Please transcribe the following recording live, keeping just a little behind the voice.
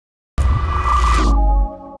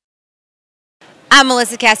I'm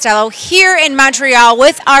Melissa Castello here in Montreal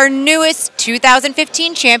with our newest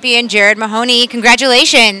 2015 champion, Jared Mahoney.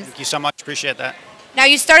 Congratulations. Thank you so much. Appreciate that. Now,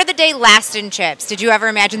 you started the day last in chips. Did you ever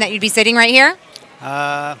imagine that you'd be sitting right here?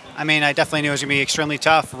 I mean, I definitely knew it was going to be extremely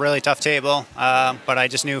tough, really tough table. But I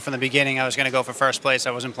just knew from the beginning I was going to go for first place.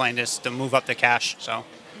 I wasn't playing just to move up the cash, so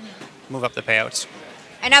move up the payouts.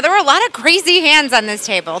 And now there were a lot of crazy hands on this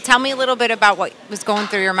table. Tell me a little bit about what was going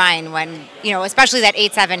through your mind when, especially that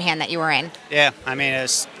 8-7 hand that you were in. Yeah, I mean, it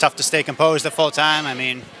was tough to stay composed the full time. I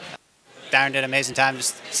mean, Darren did an amazing time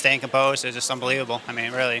just staying composed. It was just unbelievable. I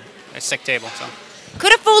mean, really, a sick table. So.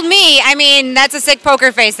 Could have fooled me. I mean, that's a sick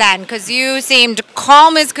poker face then, because you seemed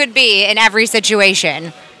calm as could be in every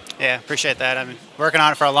situation. Yeah, appreciate that. I've been working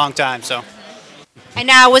on it for a long time, so. And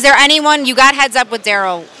now, was there anyone, you got heads up with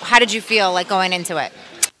Daryl. How did you feel like going into it?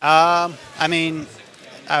 I mean,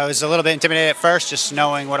 I was a little bit intimidated at first, just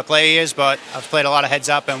knowing what a play he is, but I've played a lot of heads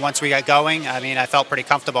up, and once we got going, I mean, I felt pretty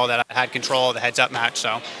comfortable that I had control of the heads up match,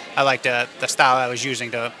 so I liked the style I was using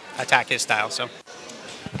to attack his style. So.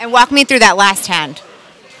 And walk me through that last hand.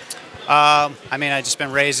 I mean, I just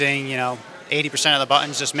been raising, 80% of the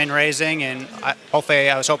buttons, just min raising, and I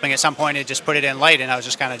was hoping at some point he'd just put it in light, and I was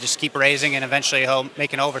just kind of just keep raising, and eventually he'll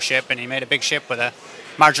make an overship, and he made a big ship with a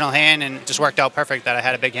marginal hand, and it just worked out perfect that I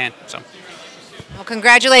had a big hand. So. Well,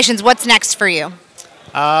 congratulations. What's next for you?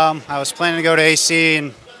 I was planning to go to AC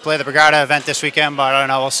and play the Brigada event this weekend, but I don't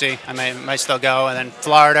know. We'll see. I might still go, and then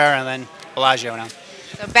Florida, and then Bellagio now.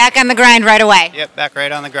 So back on the grind right away. Yep, back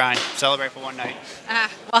right on the grind. Celebrate for one night.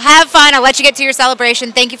 Well, have fun. I'll let you get to your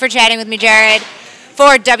celebration. Thank you for chatting with me, Jared.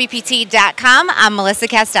 For WPT.com, I'm Melissa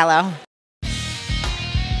Castello.